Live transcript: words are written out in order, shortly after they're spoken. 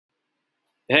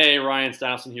Hey, Ryan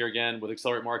Steinolfson here again with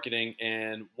Accelerate Marketing.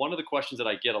 And one of the questions that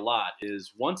I get a lot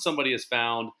is once somebody has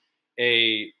found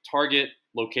a target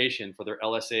location for their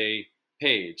LSA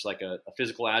page, like a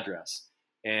physical address,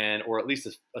 or at least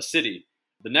a city,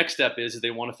 the next step is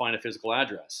they want to find a physical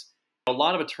address. A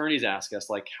lot of attorneys ask us,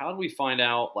 like, how do we find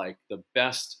out like the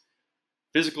best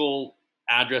physical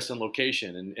address and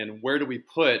location, and where do we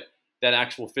put that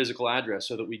actual physical address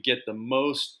so that we get the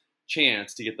most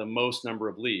chance to get the most number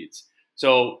of leads?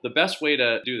 So the best way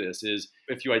to do this is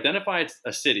if you identify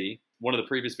a city, one of the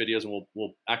previous videos, and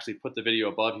we'll actually put the video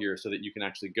above here so that you can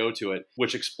actually go to it,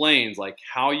 which explains like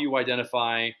how you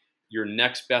identify your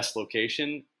next best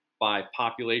location by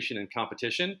population and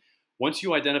competition. Once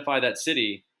you identify that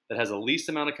city that has the least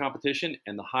amount of competition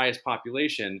and the highest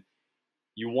population,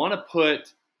 you want to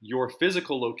put your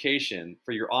physical location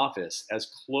for your office as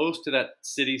close to that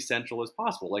city central as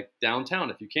possible, like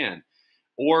downtown if you can,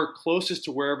 or closest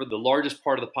to wherever the largest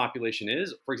part of the population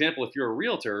is. For example, if you're a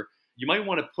realtor, you might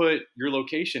want to put your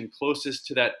location closest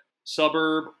to that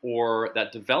suburb or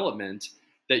that development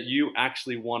that you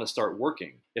actually want to start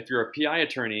working. If you're a PI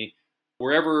attorney,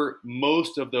 wherever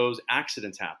most of those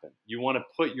accidents happen, you want to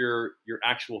put your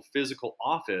actual physical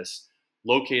office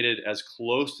located as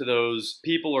close to those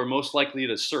people are most likely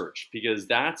to search, because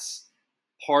that's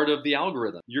part of the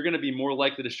algorithm. You're going to be more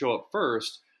likely to show up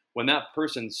first when that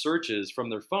person searches from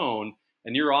their phone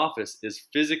and your office is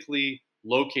physically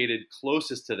located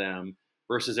closest to them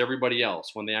versus everybody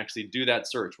else when they actually do that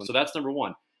search. So that's number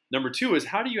one. Number two is,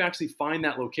 how do you actually find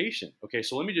that location? Okay,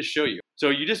 so let me just show you. So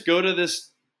you just go to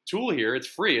this tool here. It's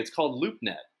free. It's called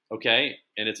Loopnet, okay?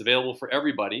 And it's available for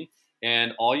everybody.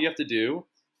 And all you have to do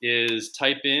is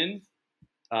type in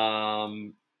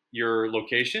your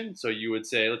location. So you would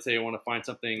say, let's say I want to find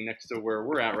something next to where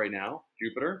we're at right now,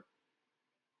 Jupiter,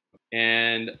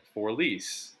 and for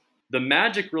lease. The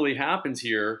magic really happens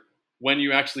here when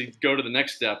you actually go to the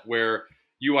next step, where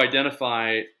you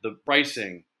identify the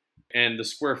pricing and the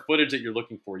square footage that you're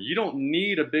looking for. You don't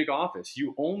need a big office.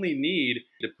 You only need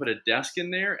to put a desk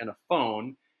in there and a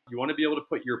phone. You want to be able to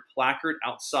put your placard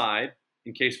outside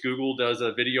in case Google does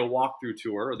a video walkthrough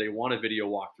tour or they want a video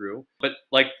walkthrough. But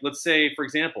like, let's say, for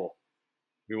example,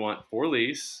 we want for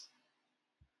lease.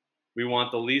 We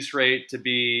want the lease rate to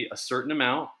be a certain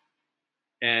amount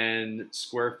and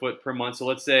square foot per month. So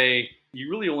let's say you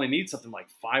really only need something like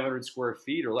 500 square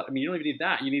feet, or I mean, you don't even need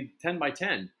that. You need 10 by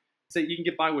 10. Say you can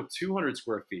get by with 200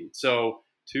 square feet. So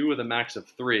 2 with a max of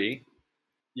 3.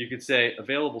 You could say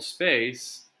available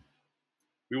space.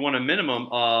 We want a minimum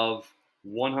of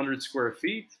 100 square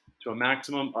feet to a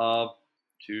maximum of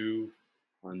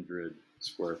 200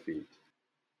 square feet.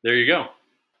 There you go.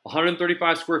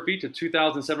 135 square feet to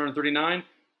 2,739,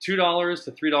 $2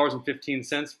 to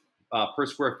 $3.15 per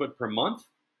square foot per month.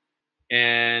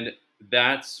 And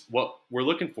that's what we're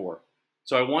looking for.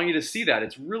 So I want you to see that.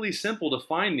 It's really simple to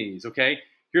find these, okay?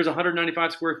 Here's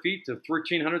 195 square feet to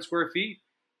 1,300 square feet.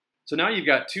 So now you've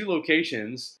got 2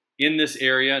 locations in this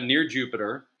area near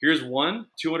Jupiter. Here's one,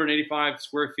 285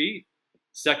 square feet,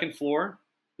 second floor.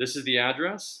 This is the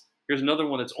address. Here's another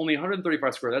one that's only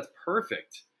 135 square. That's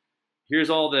perfect. Here's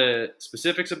all the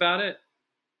specifics about it.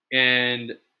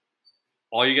 And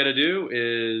all you got to do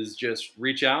is just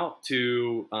reach out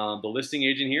to the listing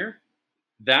agent here.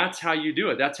 That's how you do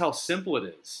it. That's how simple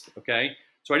it is, okay?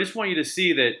 So I just want you to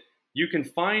see that you can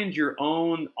find your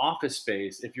own office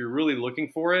space if you're really looking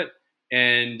for it,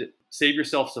 and save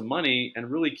yourself some money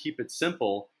and really keep it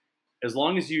simple, as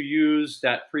long as you use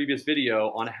that previous video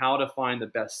on how to find the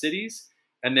best cities.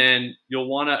 And then you'll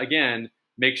want to, again,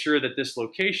 make sure that this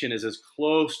location is as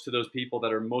close to those people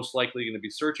that are most likely going to be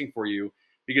searching for you,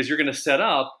 because you're going to set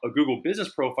up a Google business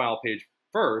profile page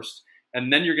first,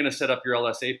 and then you're going to set up your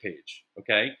LSA page,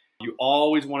 okay? You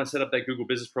always want to set up that Google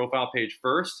business profile page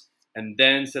first, and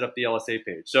then set up the LSA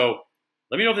page. So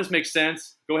let me know if this makes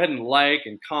sense. Go ahead and like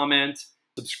and comment,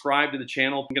 subscribe to the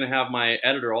channel. I'm going to have my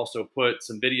editor also put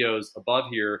some videos above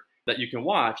here that you can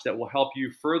watch that will help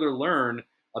you further learn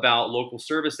about local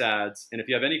service ads. And if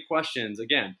you have any questions,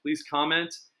 again, please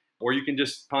comment, or you can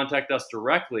just contact us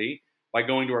directly by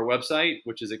going to our website,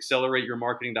 which is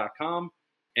accelerateyourmarketing.com.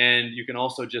 And you can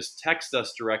also just text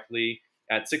us directly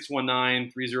at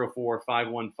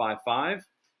 619-304-5155.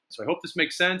 So I hope this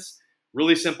makes sense.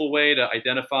 Really simple way to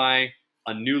identify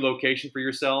a new location for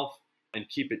yourself and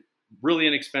keep it really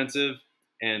inexpensive,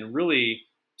 and really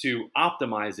to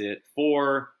optimize it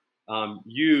for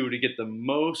you to get the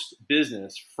most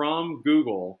business from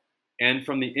Google and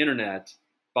from the internet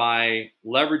by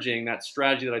leveraging that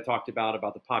strategy that I talked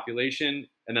about the population,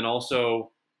 and then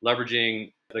also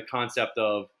leveraging the concept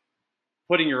of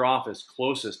putting your office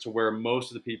closest to where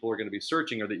most of the people are going to be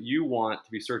searching, or that you want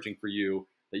to be searching for you,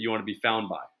 that you want to be found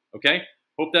by. Okay?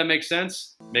 Hope that makes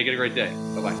sense. Make it a great day.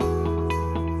 Bye-bye.